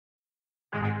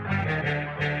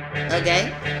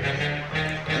Okay.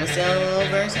 I'm gonna sell a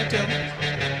little verse or two.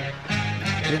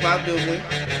 Doopop Doubly.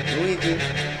 Luigi.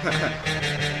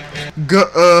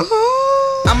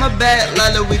 I'm a bad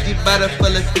Luigi, butter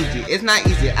full of Fuji. It's not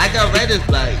easy, I got writer's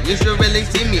blood. You should really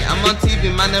see me, I'm on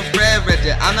TV, my name Fred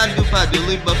Reggie. I'm not Doopop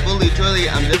Doubly, but fully, truly,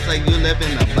 I'm just like you live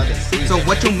in a butter sea. So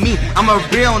what you mean? I'm a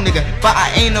real nigga, but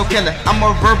I ain't no killer. I'm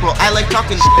more verbal, I like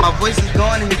talking shit. My voice is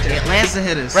going to hit Lancer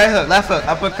hitters. Right hook, left hook,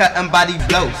 uppercut and body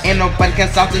blows. Ain't nobody can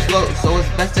stop this flow, so it's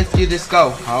best if you just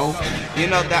go, ho. You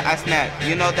know that I snap,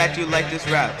 you know that you like this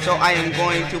rap, so I am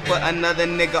going to put another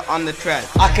nigga on the track.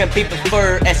 I can be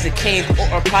preferred as a king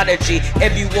or a prodigy.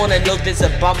 If you wanna know this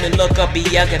about me, look up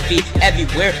biography.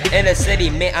 Everywhere in the city,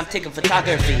 man, I'm taking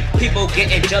photography. People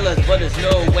getting jealous, but there's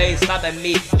no way stopping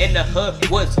me. In the hood,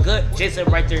 what's good? Jason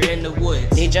right there in the woods.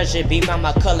 They just should be by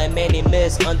my color, man, they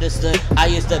misunderstood. I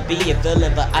used to be a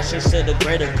villain, but I should the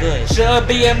greater good. Should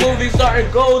be a movie star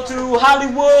and go to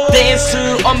Hollywood. Dance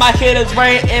to all my hitters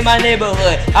right in my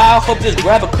neighborhood. I hope this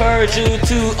grab encourage you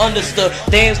to understood.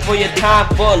 Thanks for your time,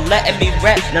 for letting me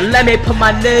rap. Now let me put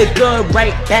my nigga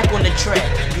right back on the track.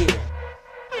 Yeah.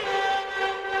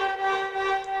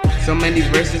 So many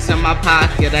verses in my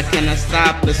pocket, I cannot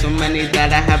stop. There's so many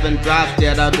that I haven't dropped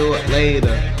yet, I'll do it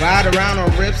later. Ride around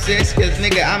on Rip 6, cause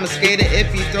nigga, I'm a skater.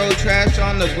 If he throw trash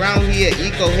on the ground, he a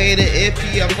eco hater. If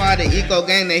he a part of eco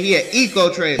gang, then he a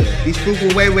eco trader. These people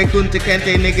way kunta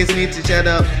kente niggas need to shut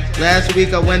up. Last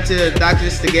week I went to the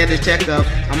doctors to get a checkup.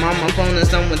 I'm on my phone and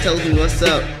someone tells me what's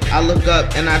up. I look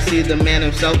up and I see the man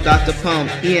himself, Dr. Pump.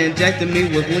 He injected me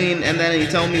with lean and then he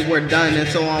told me we're done. And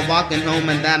so I'm walking home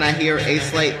and then I hear a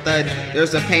slight thud.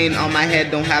 There's a pain on my head,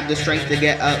 don't have the strength to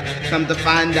get up. Come to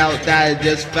find out that I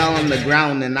just fell on the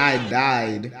ground and I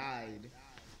died.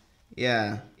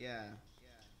 Yeah.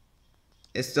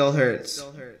 It still hurts.